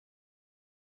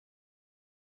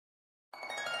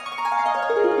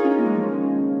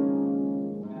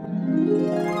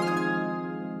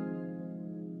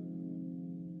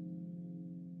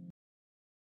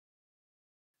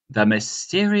The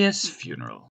Mysterious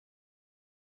Funeral.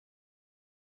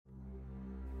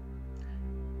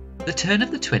 The turn of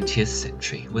the 20th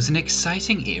century was an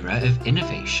exciting era of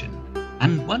innovation,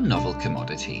 and one novel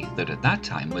commodity that at that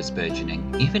time was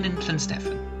burgeoning even in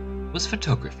Llansteffan was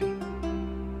photography.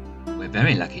 We're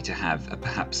very lucky to have a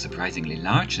perhaps surprisingly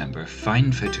large number of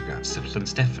fine photographs of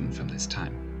Llansteffan from this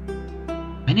time.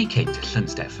 Many came to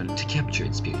Llansteffan to capture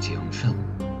its beauty on film.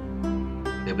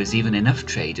 There was even enough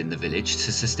trade in the village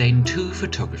to sustain 2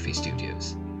 photography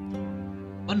studios.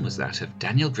 One was that of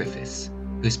Daniel Griffiths,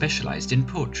 who specialised in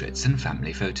portraits and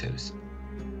family photos,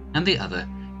 and the other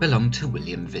belonged to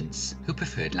William Vince, who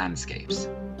preferred landscapes.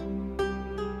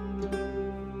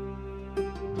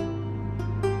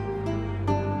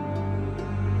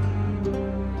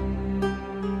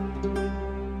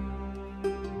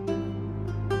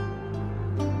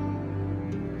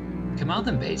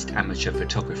 Carmarthen-based amateur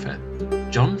photographer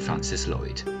John Francis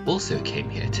Lloyd also came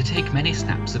here to take many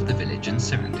snaps of the village and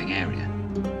surrounding area.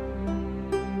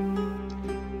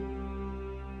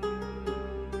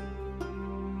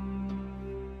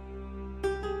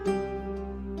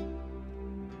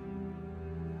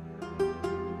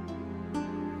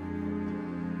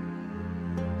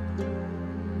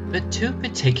 But 2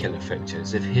 particular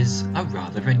photos of his are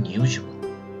rather unusual.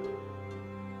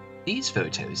 These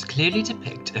photos clearly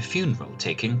depict a funeral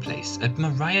taking place at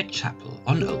Moriah Chapel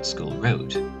on Old School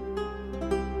Road.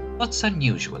 What's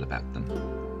unusual about them?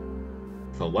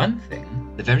 For one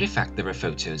thing, the very fact there are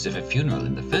photos of a funeral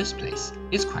in the first place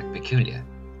is quite peculiar.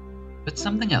 But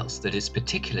something else that is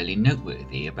particularly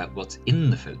noteworthy about what's in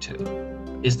the photo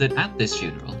is that at this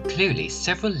funeral, clearly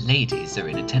several ladies are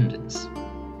in attendance.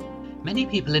 Many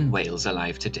people in Wales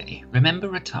alive today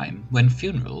remember a time when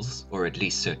funerals, or at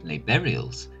least certainly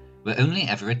burials, were only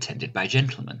ever attended by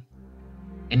gentlemen.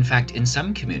 In fact, in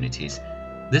some communities,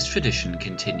 this tradition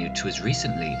continued to as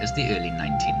recently as the early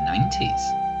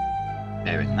 1990s.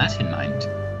 Bearing that in mind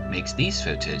makes these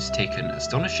photos taken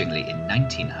astonishingly in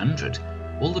 1900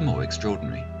 all the more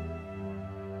extraordinary.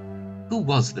 Who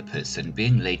was the person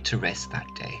being laid to rest that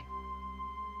day?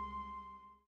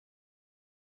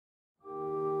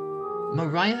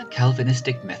 Moriah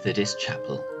Calvinistic Methodist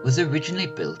Chapel was originally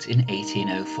built in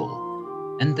 1804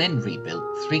 and then rebuilt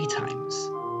 3 times,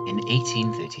 in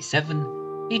 1837,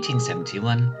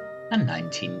 1871 and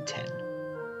 1910.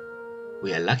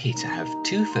 We are lucky to have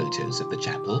 2 photos of the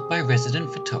chapel by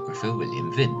resident photographer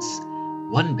William Vince,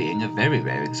 one being a very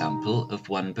rare example of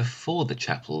one before the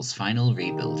chapel's final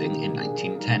rebuilding in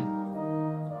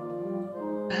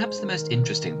 1910. Perhaps the most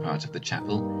interesting part of the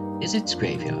chapel is its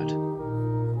graveyard.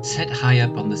 Set high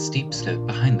up on the steep slope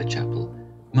behind the chapel,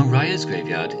 Moriah's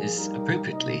graveyard is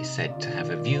appropriately said to have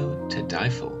a view to die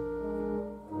for.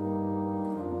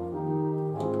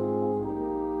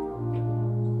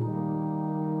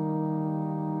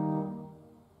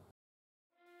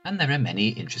 And there are many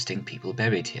interesting people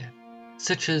buried here,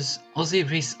 such as Ozzie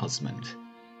Rhys Osmond,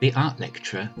 the art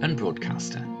lecturer and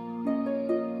broadcaster.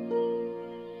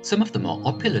 Some of the more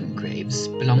opulent graves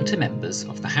belong to members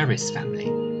of the Harris family,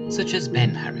 such as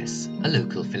Ben Harris, a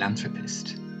local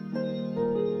philanthropist.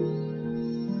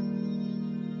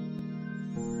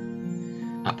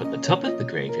 Up at the top of the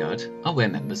graveyard are where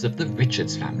members of the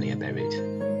Richards family are buried,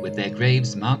 with their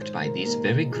graves marked by these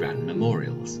very grand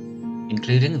memorials,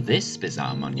 including this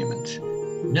bizarre monument,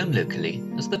 known locally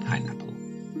as the Pineapple.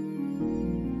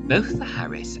 Both the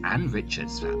Harris and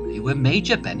Richards family were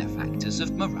major benefactors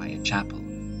of Moriah Chapel,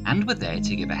 and were there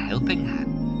to give a helping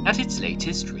hand at its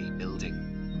latest rebuilding.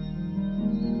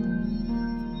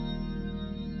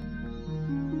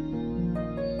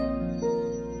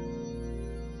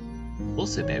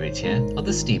 Also buried here are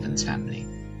the Stevens family,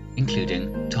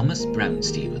 including Thomas Brown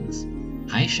Stevens,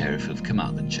 High Sheriff of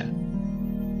Carmarthenshire.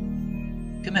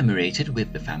 Commemorated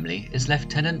with the family is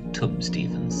Lieutenant Tom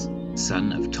Stevens,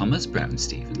 son of Thomas Brown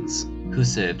Stevens, who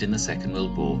served in the Second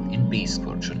World War in B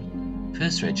Squadron,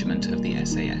 1st Regiment of the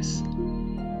SAS.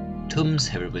 Tom's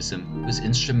heroism was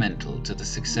instrumental to the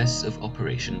success of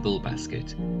Operation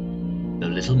Bullbasket, though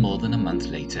little more than a month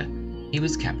later he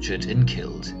was captured and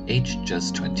killed, aged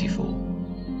just 24.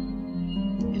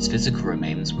 His physical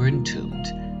remains were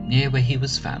entombed near where he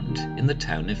was found in the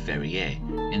town of Verrières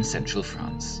in central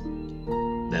France,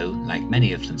 though, like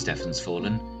many of Llansteffan's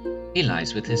fallen, he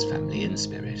lies with his family in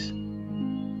spirit.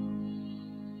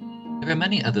 There are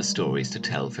many other stories to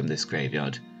tell from this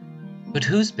graveyard, but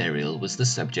whose burial was the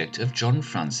subject of John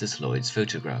Francis Lloyd's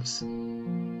photographs?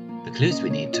 The clues we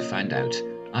need to find out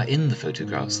are in the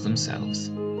photographs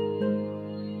themselves.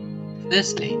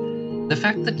 Firstly, the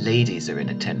fact that ladies are in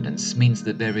attendance means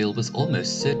the burial was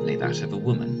almost certainly that of a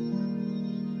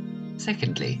woman.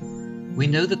 Secondly, we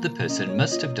know that the person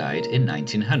must have died in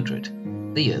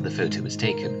 1900, the year the photo was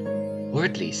taken, or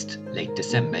at least late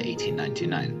December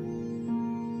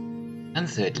 1899. And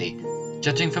thirdly,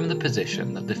 judging from the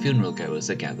position that the funeral goers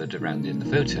are gathered around in the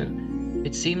photo,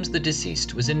 it seems the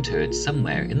deceased was interred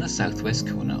somewhere in the southwest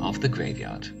corner of the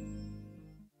graveyard.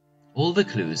 All the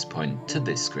clues point to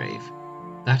this grave,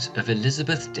 that of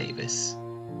Elizabeth Davis,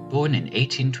 born in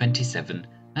 1827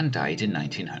 and died in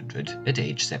 1900 at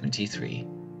age 73.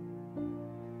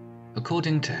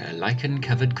 According to her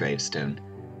lichen-covered gravestone,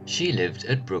 she lived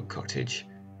at Brook Cottage,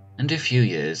 and a few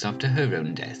years after her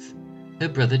own death, her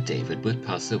brother David would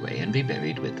pass away and be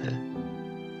buried with her.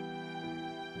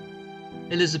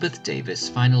 Elizabeth Davis'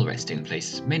 final resting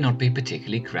place may not be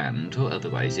particularly grand or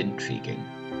otherwise intriguing.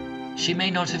 She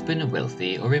may not have been a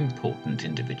wealthy or important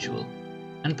individual,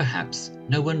 and perhaps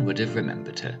no one would have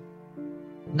remembered her.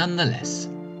 Nonetheless,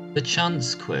 the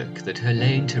chance quirk that her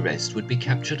laying to rest would be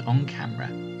captured on camera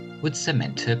would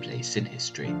cement her place in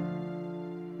history.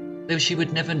 Though she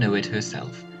would never know it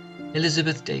herself,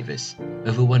 Elizabeth Davis,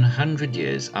 over 100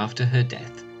 years after her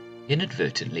death,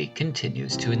 inadvertently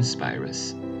continues to inspire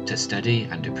us to study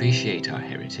and appreciate our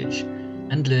heritage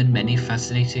and learn many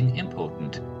fascinating,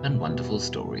 important, and wonderful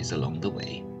stories along the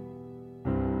way.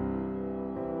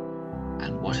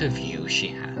 And what a view she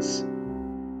has!